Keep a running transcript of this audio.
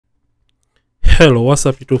Hello, what's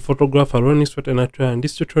up YouTube photographer Ronnie Sweat and in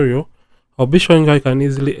this tutorial I'll be showing how you can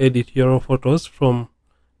easily edit your photos from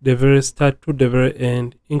the very start to the very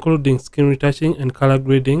end, including skin retouching and color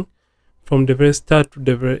grading from the very start to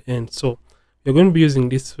the very end. So you're going to be using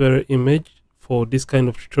this very image for this kind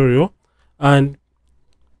of tutorial, and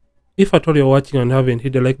if at all you're watching and haven't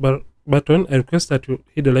hit the like button, I request that you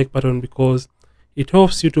hit the like button because it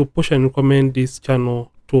helps you to push and recommend this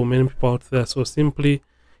channel to many people out there. So simply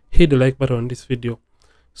hit the like button on this video.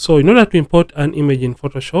 So in order to import an image in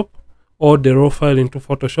Photoshop or the raw file into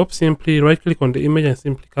Photoshop, simply right click on the image and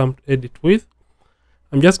simply come to edit with.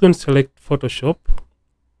 I'm just going to select Photoshop,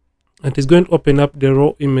 and it's going to open up the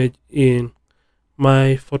raw image in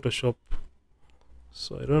my Photoshop.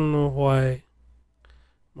 So I don't know why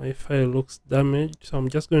my file looks damaged, so I'm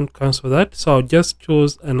just going to cancel that. So I'll just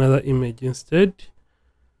choose another image instead.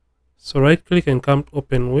 So right click and come to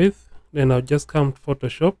open with, then I'll just come to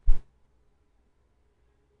Photoshop.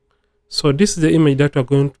 So this is the image that we're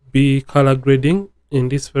going to be color grading in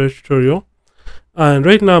this very tutorial, and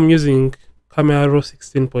right now I'm using Camera Raw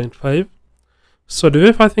 16.5. So the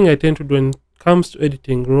very first thing I tend to do when it comes to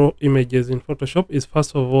editing raw images in Photoshop is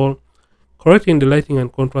first of all correcting the lighting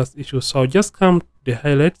and contrast issues. So I'll just come to the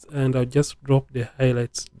highlights and I'll just drop the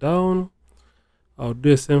highlights down. I'll do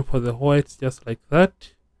the same for the whites, just like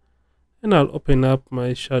that, and I'll open up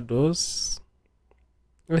my shadows.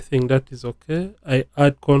 I think that is okay. I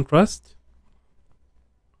add contrast.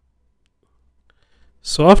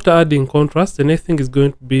 So after adding contrast, the next thing is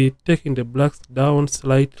going to be taking the blacks down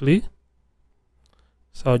slightly.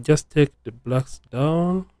 So I'll just take the blacks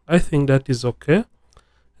down. I think that is okay.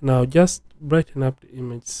 Now just brighten up the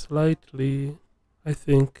image slightly. I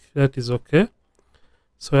think that is okay.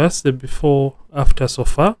 So that's the before after so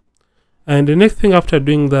far. And the next thing after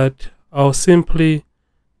doing that, I'll simply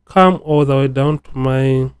come all the way down to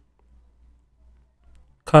my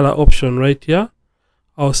color option right here.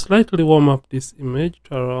 I'll slightly warm up this image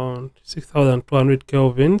to around 6200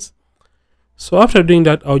 kelvins. So after doing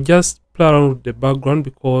that, I'll just play around with the background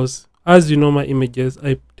because, as you know, my images,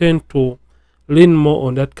 I tend to lean more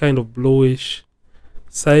on that kind of bluish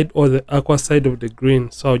side or the aqua side of the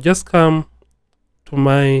green. So I'll just come to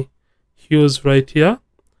my hues right here,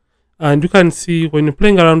 and you can see when you're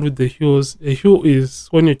playing around with the hues, a hue is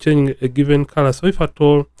when you're changing a given color. So if at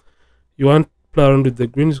all you want to play around with the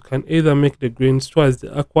greens, you can either make the greens towards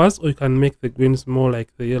the aquas or you can make the greens more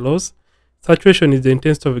like the yellows. Saturation is the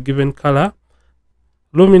intensity of a given color.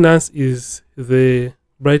 Luminance is the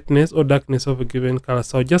brightness or darkness of a given color.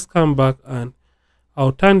 So I'll just come back and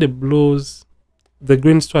I'll turn the blues, the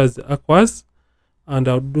greens towards the aquas, and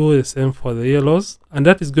I'll do the same for the yellows, and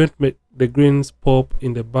that is going to make the greens pop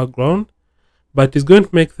in the background, but it's going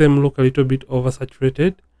to make them look a little bit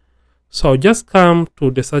oversaturated. So I'll just come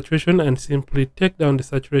to the saturation and simply take down the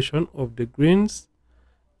saturation of the greens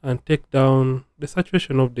and take down the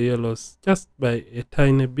saturation of the yellows just by a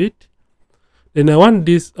tiny bit. Then I want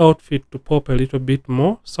this outfit to pop a little bit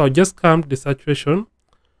more, so I'll just come to the saturation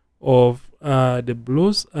of the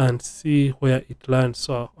blues and see where it lands.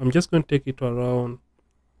 So I'm just going to take it to around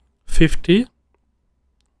 50,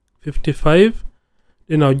 55.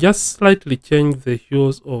 Then I'll just slightly change the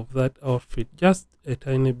hues of that outfit just a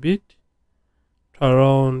tiny bit to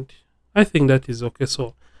around, I think that is okay.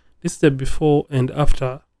 So this is the before and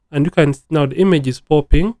after, and you can now the image is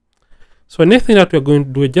popping. So next thing that we're going to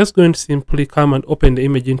do, we're just going to simply come and open the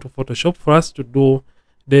image into Photoshop for us to do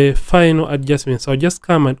the final adjustments. So I'll just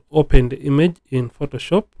come and open the image in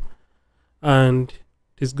Photoshop, and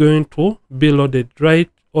it's going to be loaded right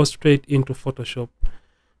or straight into Photoshop.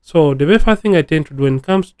 So the very first thing I tend to do when it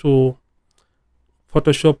comes to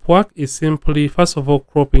Photoshop work is simply first of all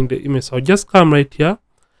cropping the image. So I'll just come right here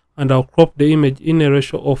and I'll crop the image in a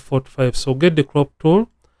ratio of 4:5. So get the crop tool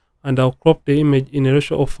and I'll crop the image in a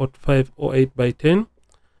ratio of 4:5 or 8:10,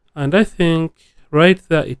 and I think right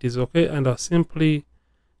there it is okay. And I'll simply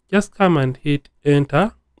just come and hit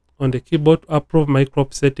enter on the keyboard to approve my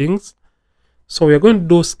crop settings. So we are going to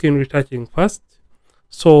do skin retouching first.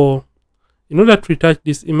 So in order to retouch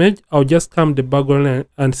this image, I'll just come the background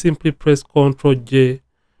and simply press Ctrl J,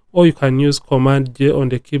 or you can use Command J on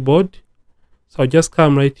the keyboard. So I'll just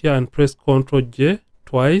come right here and press Ctrl J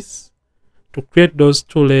twice to create those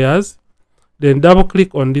two layers. Then double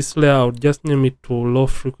click on this layer. I'll just name it to low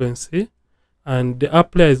frequency, and the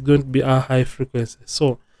up layer is going to be a high frequency.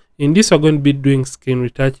 So in this, we're going to be doing skin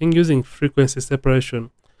retouching using frequency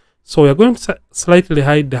separation. So we're going to slightly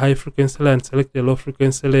hide the high frequency layer and select the low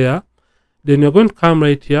frequency layer. Then you're going to come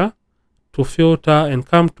right here to filter and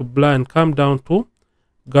come to blur and come down to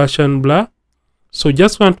Gaussian blur. So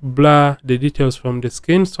just want to blur the details from the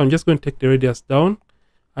skin. So I'm just going to take the radius down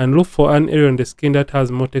and look for an area on the skin that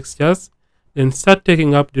has more textures. Then start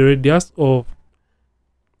taking up the radius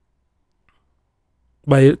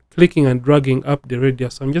by clicking and dragging up the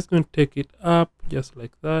radius. So I'm just going to take it up just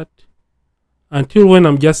like that until when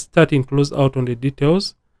I'm just starting to close out on the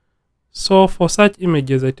details. So for such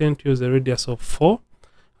images, I tend to use a radius of 4.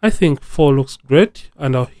 I think 4 looks great,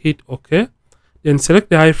 and I'll hit OK. Then select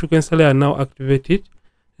the high frequency layer and now activate it.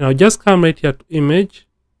 And I'll just come right here to image,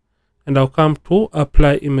 and I'll come to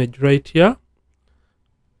apply image right here.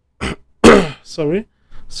 Sorry.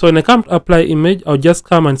 So when I come to apply image, I'll just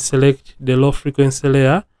come and select the low frequency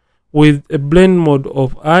layer with a blend mode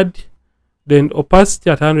of add, then opacity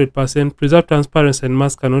at 100%, preserve transparency and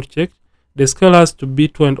mask cannot check. The scale has to be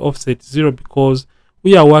 2 and offset 0 because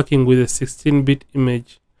we are working with a 16-bit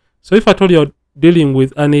image. So if at all you're dealing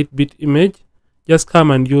with an 8-bit image, just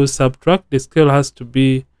come and use subtract. The scale has to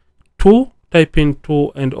be 2, type in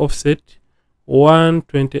 2 and offset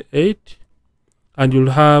 128, and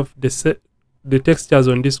you'll have the textures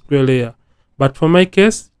on this gray layer. But for my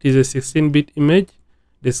case, it is a 16-bit image.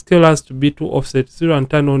 The scale has to be 2 offset 0, and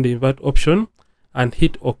turn on the invert option and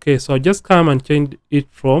hit OK. So I'll just come and change it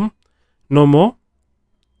from normal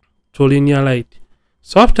to linear light.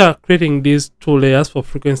 So after creating these 2 layers for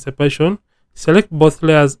frequency separation, select both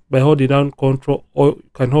layers by holding down Ctrl, or you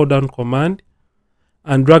can hold down Command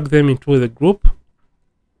and drag them into the group.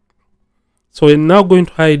 So we're now going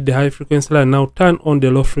to hide the high frequency layer. Now turn on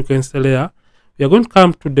the low frequency layer. We are going to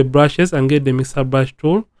come to the brushes and get the mixer brush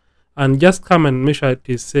tool and just come and make sure it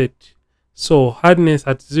is set. So hardness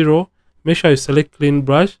at 0, make sure you select clean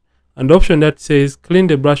brush, and the option that says clean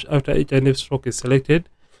the brush after each and every stroke is selected.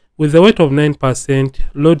 With the weight of 9%,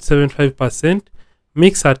 load 75%,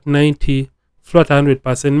 mix at 90, flow at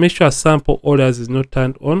 100%. Make sure sample orders is not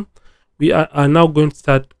turned on. We are now going to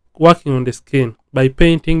start working on the skin by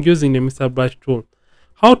painting using the mixer brush tool.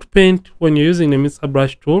 How to paint when you're using the mixer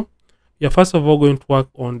brush tool? You're first of all going to work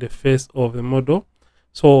on the face of the model.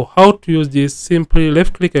 So how to use this? Simply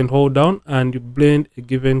left click and hold down and you blend a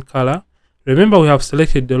given color. Remember, we have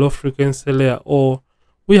selected the low frequency layer, or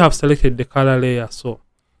we have selected the color layer. So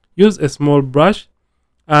use a small brush,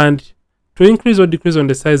 and to increase or decrease on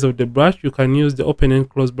the size of the brush, you can use the open and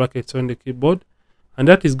close brackets on the keyboard, and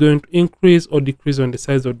that is going to increase or decrease on the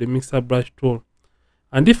size of the mixer brush tool.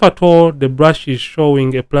 And if at all the brush is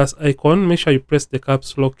showing a plus icon, make sure you press the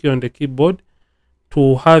caps lock key on the keyboard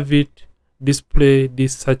to have it display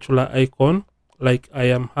this circular icon like I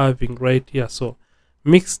am having right here. So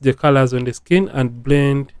mix the colors on the skin and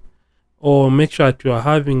blend, or make sure that you are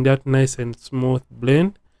having that nice and smooth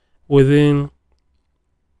blend within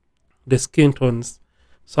the skin tones.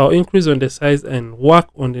 So I'll increase on the size and work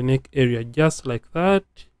on the neck area just like that.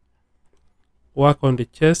 Work on the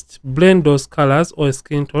chest, blend those colors or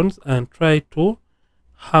skin tones and try to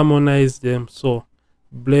harmonize them. So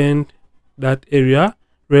blend that area,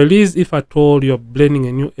 release if at all you're blending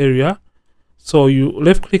a new area. So you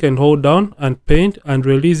left click and hold down and paint, and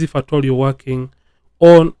release if at all you're working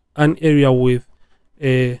on an area with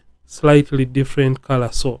a slightly different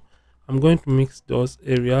color. So I'm going to mix those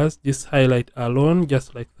areas, this highlight alone,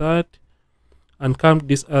 just like that, and come to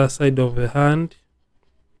this other side of the hand.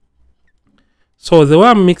 So the way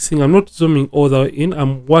I'm mixing, I'm not zooming all the way in,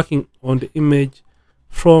 I'm working on the image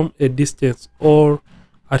from a distance or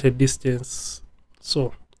at a distance.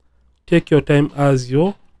 So take your time as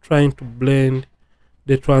you're trying to blend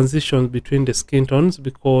the transitions between the skin tones,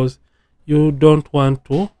 because you don't want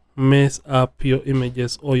to mess up your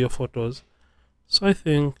images or your photos. So I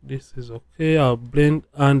think this is okay. I'll blend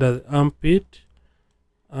under the armpit,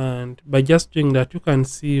 and by just doing that you can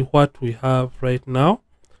see what we have right now.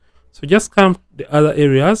 So just come to the other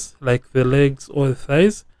areas like the legs or the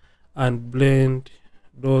thighs and blend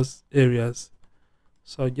those areas.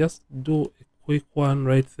 So just do a quick one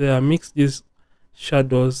right there. Mix these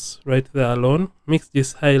shadows right there alone. Mix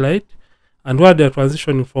this highlight, and while they're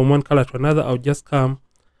transitioning from one color to another, I'll just come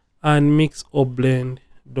and mix or blend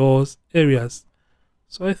those areas.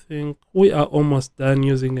 So I think we are almost done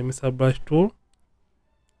using the mixer brush tool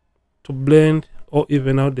to blend or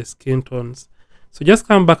even out the skin tones. So just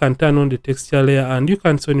come back and turn on the texture layer, and you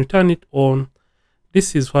can see when you turn it on,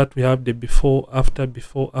 this is what we have, the before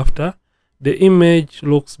after. The image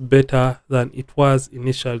looks better than it was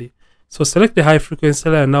initially. So select the high frequency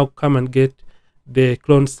layer and now come and get the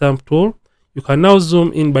clone stamp tool. You can now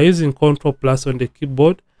zoom in by using Ctrl+ on the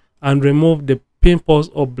keyboard and remove the pimples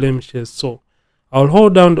or blemishes. So I'll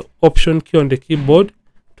hold down the option key on the keyboard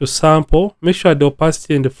to sample. Make sure the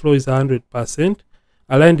opacity and the flow is 100%.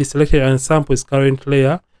 Align the selected and sample is current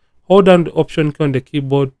layer. hold down the option key on the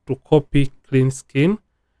keyboard to copy clean skin.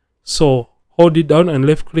 So hold it down and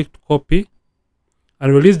left click to copy,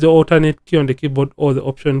 and release the alternate key on the keyboard or the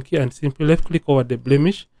option key, and simply left click over the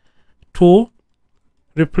blemish to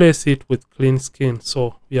replace it with clean skin.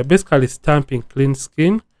 So we are basically stamping clean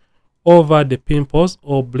skin over the pimples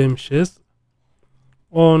or blemishes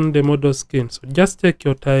on the model skin. So just take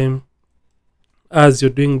your time as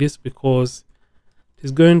you're doing this, because it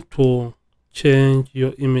is going to change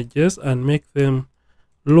your images and make them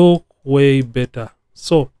look way better.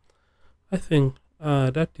 So I think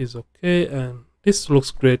that is okay, and this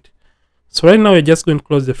looks great. So right now we're just going to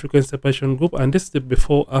close the frequency separation group, and this is the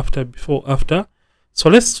before after. So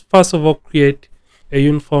let's first of all create a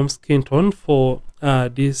uniform skin tone for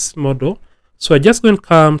this model. So I'm just going to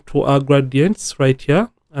come to our gradients right here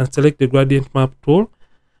and select the gradient map tool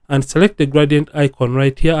and select the gradient icon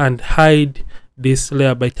right here and hide this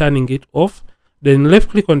layer by turning it off. Then left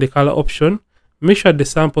click on the color option. Make sure the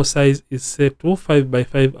sample size is set to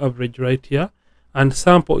 5x5 average right here, and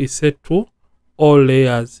sample is set to all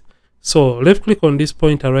layers. So left click on this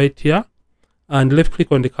pointer right here and left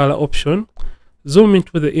click on the color option. Zoom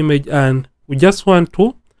into the image, and we just want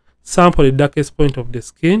to sample the darkest point of the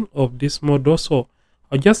skin of this model. So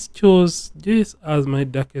I'll just choose this as my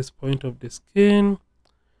darkest point of the skin.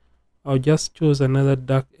 I'll just choose another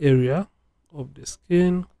dark area of the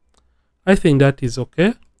skin. I think that is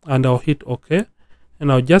okay, and I'll hit OK,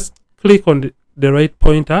 and I'll just click on the right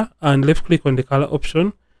pointer and left click on the color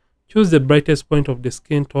option. Choose the brightest point of the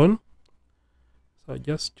skin tone. So I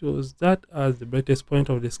just choose that as the brightest point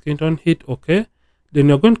of the skin tone, hit OK. Then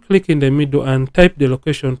you're going to click in the middle and type the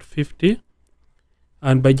location to 50.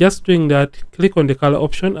 And by just doing that, click on the color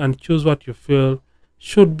option and choose what you feel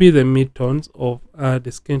should be the midtones of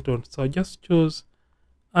the skin tone. So I just choose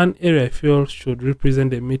an area I feel should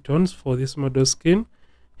represent the midtones for this model skin.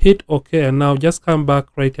 Hit OK, and now just come back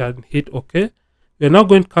right here and hit OK. We're now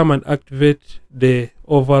going to come and activate the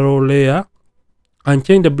overall layer and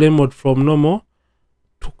change the blend mode from normal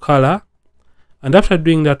to color. And after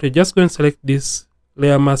doing that, we're just going to select this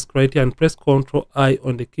layer mask right here and press Ctrl I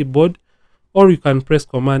on the keyboard, or you can press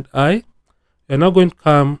Command I. We're now going to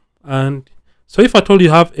come and, so if at all you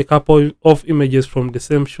have a couple of images from the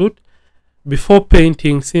same shoot, before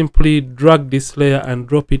painting, simply drag this layer and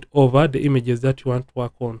drop it over the images that you want to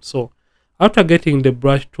work on. So after getting the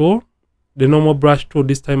brush tool, the normal brush tool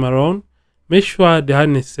this time around, make sure the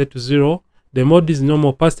hardness is set to 0, the mode is normal,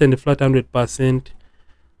 opacity and the flat 100%.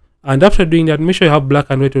 And after doing that, make sure you have black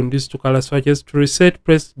and white on these two color swatches. To reset,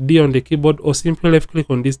 press D on the keyboard or simply left click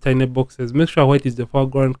on these tiny boxes. Make sure white is the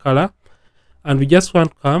foreground color, and we just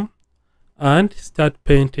want to come and start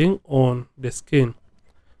painting on the skin.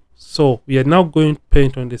 So we are now going to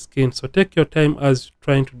paint on the skin. So take your time as you're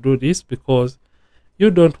trying to do this, because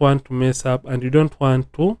you don't want to mess up and you don't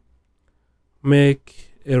want to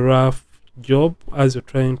make a rough job as you're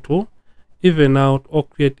trying to even out or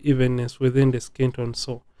create evenness within the skin tone.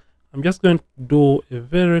 So I'm just going to do a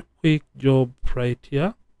very quick job right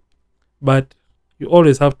here, but you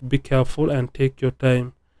always have to be careful and take your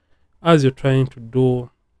time as you're trying to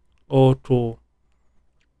do or to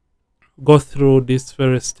go through this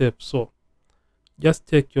very step. So just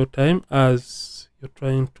take your time as you're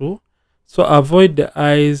trying to. So avoid the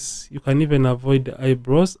eyes, you can even avoid the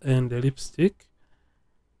eyebrows and the lipstick.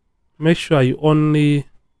 Make sure you only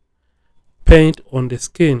paint on the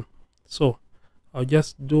skin. So I'll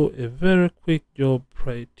just do a very quick job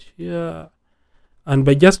right here, and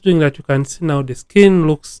by just doing that, you can see now the skin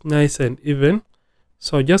looks nice and even.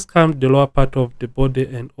 So just come to the lower part of the body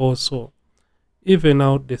and also even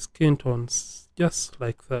out the skin tones just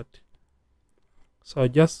like that. So I'll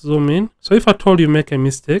just zoom in. So if at all you make a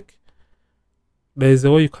mistake, there is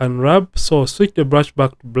a way you can rub. So switch the brush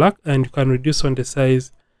back to black and you can reduce on the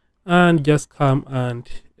size and just come and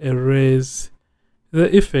erase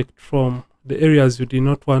the effect from the areas you did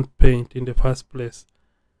not want paint in the first place.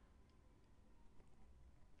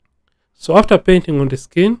 So after painting on the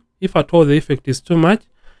skin, if at all the effect is too much,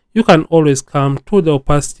 you can always come to the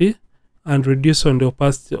opacity and reduce on the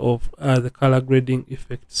opacity of the color grading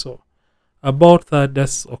effect. So about that,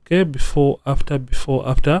 that's okay. Before, after.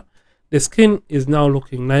 The skin is now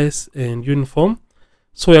looking nice and uniform.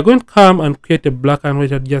 So we are going to come and create a black and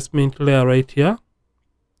white adjustment layer right here,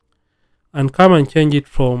 and come and change it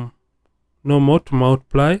from normal to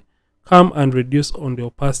multiply. Come and reduce on the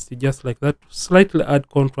opacity just like that to slightly add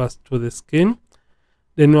contrast to the skin.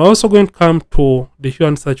 Then we're also going to come to the hue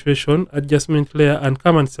and saturation adjustment layer and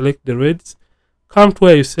come and select the reds. Come to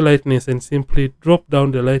where you see lightness and simply drop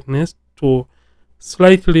down the lightness to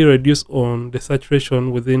slightly reduce on the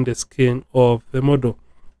saturation within the skin of the model.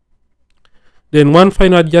 Then one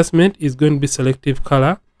final adjustment is going to be selective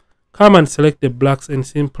color. Come and select the blacks and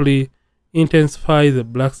simply intensify the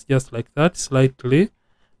blacks just like that slightly,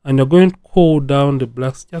 and you're going to cool down the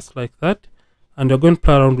blacks just like that, and you're going to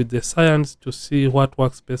play around with the cyans to see what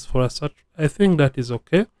works best for us. So I think that is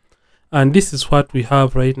okay, and this is what we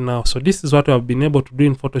have right now. So this is what we have been able to do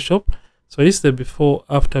in Photoshop. So this is the before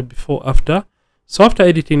after. So after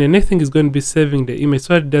editing, the next thing is going to be saving the image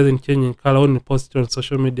so that it doesn't change in color when you post it on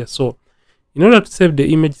social media. So in order to save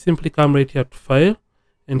the image, simply come right here to File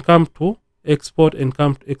and come to Export and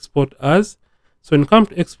come to Export As. So when you come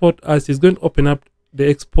to Export As, it's going to open up the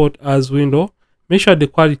Export As window. Make sure the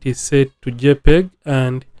quality is set to JPEG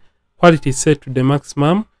and quality is set to the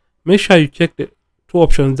maximum. Make sure you check the two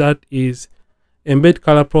options, that is Embed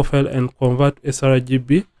Color Profile and Convert to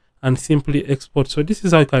sRGB, and simply export. So this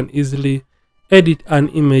is how you can easily edit an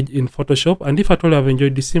image in Photoshop. And if at all you have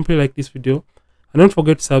enjoyed this, simply like this video and don't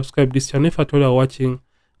forget to subscribe this channel if at all you are watching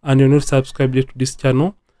and you're not subscribed yet to this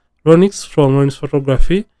channel. Ronix from Ronix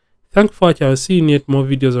Photography. Thank you for watching. I'll see you in yet more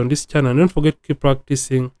videos on this channel, and don't forget to keep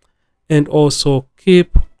practicing and also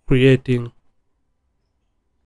keep creating.